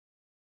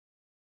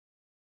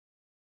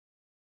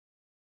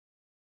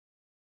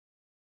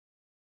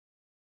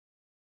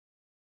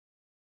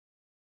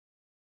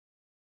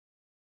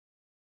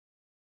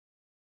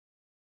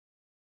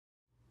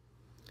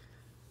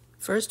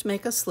First,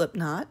 make a slip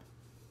knot.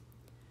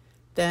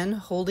 Then,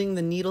 holding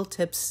the needle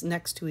tips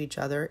next to each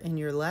other in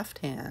your left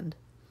hand,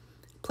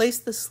 place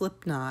the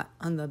slip knot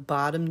on the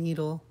bottom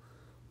needle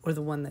or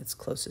the one that's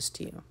closest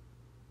to you.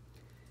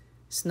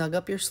 Snug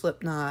up your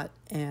slip knot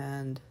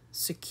and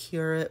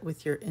secure it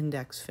with your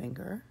index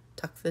finger.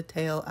 Tuck the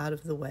tail out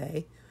of the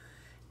way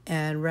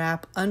and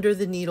wrap under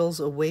the needles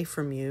away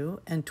from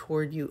you and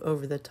toward you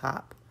over the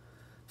top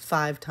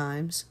 5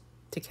 times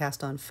to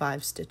cast on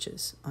 5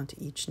 stitches onto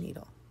each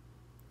needle.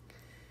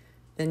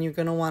 Then you're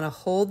going to want to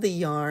hold the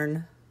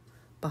yarn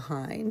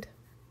behind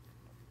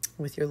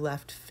with your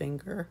left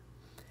finger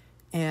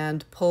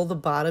and pull the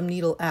bottom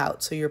needle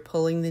out. So you're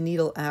pulling the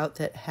needle out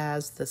that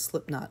has the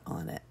slip knot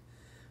on it,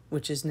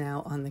 which is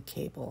now on the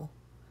cable.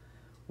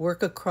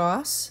 Work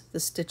across the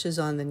stitches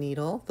on the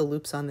needle, the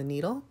loops on the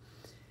needle.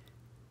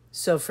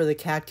 So for the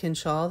Catkin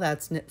Shawl,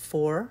 that's knit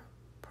 4,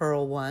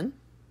 purl 1.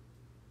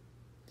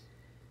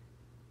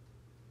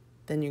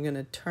 Then you're going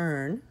to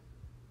turn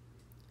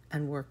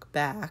and work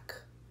back.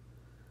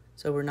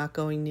 So we're not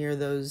going near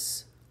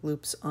those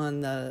loops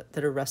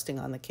that are resting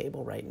on the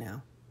cable right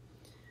now.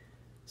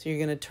 So you're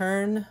going to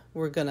turn.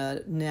 We're going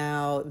to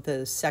now,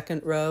 the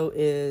second row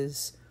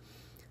is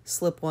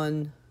slip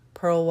 1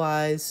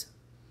 purlwise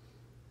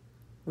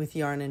with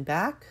yarn in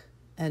back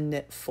and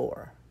knit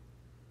 4.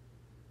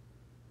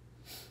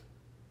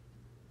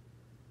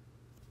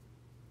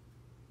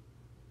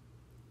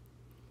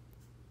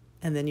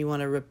 And then you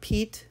want to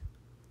repeat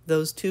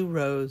those 2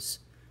 rows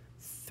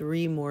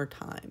 3 more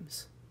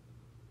times.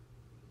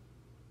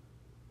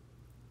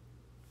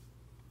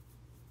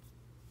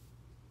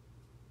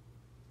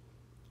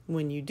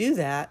 When you do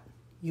that,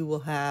 you will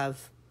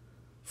have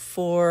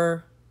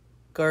 4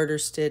 garter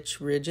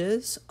stitch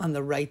ridges on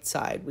the right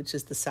side, which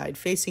is the side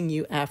facing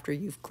you after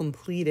you've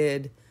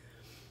completed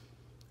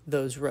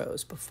those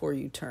rows before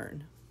you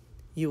turn.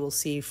 You will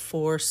see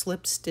 4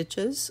 slip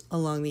stitches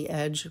along the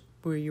edge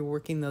where you're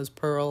working those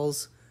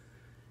purls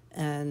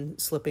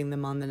and slipping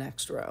them on the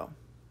next row.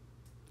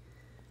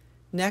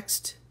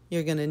 Next,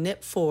 you're going to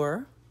knit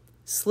 4,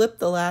 slip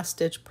the last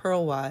stitch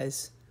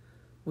purlwise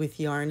with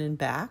yarn in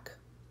back,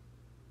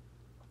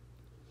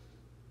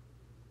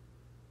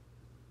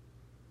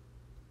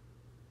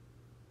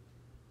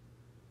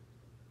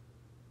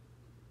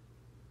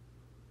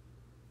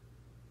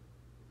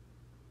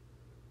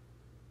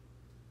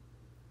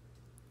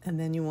 and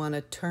then you want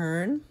to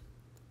turn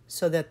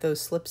so that those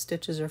slip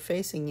stitches are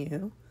facing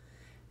you.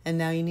 And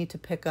now you need to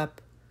pick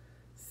up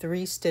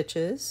 3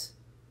 stitches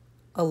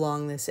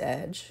along this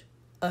edge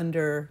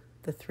under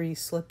the 3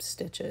 slip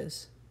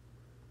stitches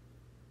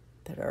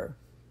that are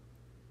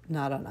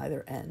not on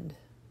either end.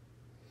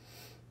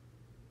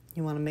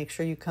 You want to make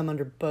sure you come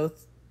under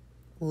both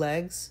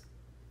legs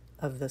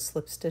of the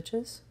slip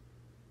stitches.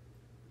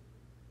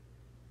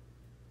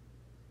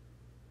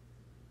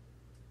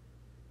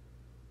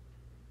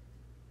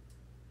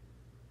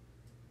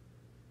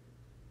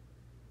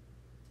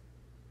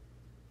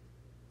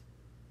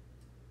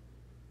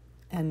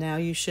 And now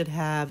you should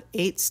have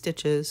 8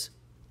 stitches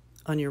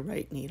on your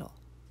right needle.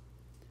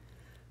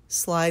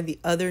 Slide the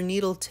other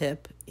needle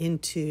tip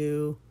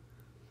into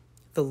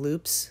the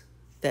loops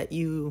that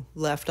you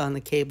left on the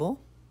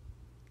cable.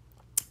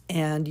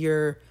 And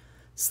your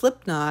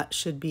slip knot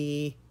should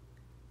be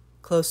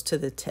close to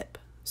the tip.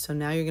 So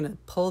now you're going to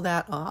pull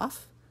that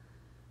off,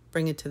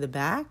 bring it to the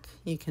back.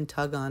 You can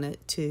tug on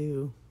it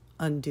to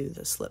undo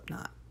the slip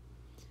knot.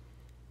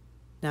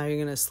 Now you're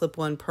going to slip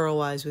 1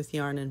 purlwise with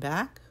yarn in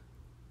back.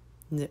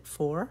 Knit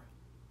 4,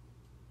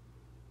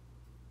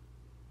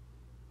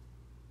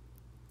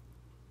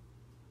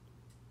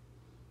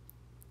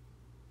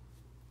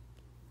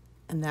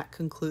 and that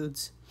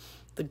concludes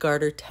the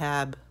garter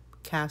tab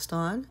cast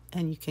on,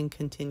 and you can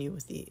continue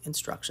with the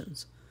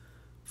instructions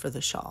for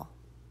the shawl.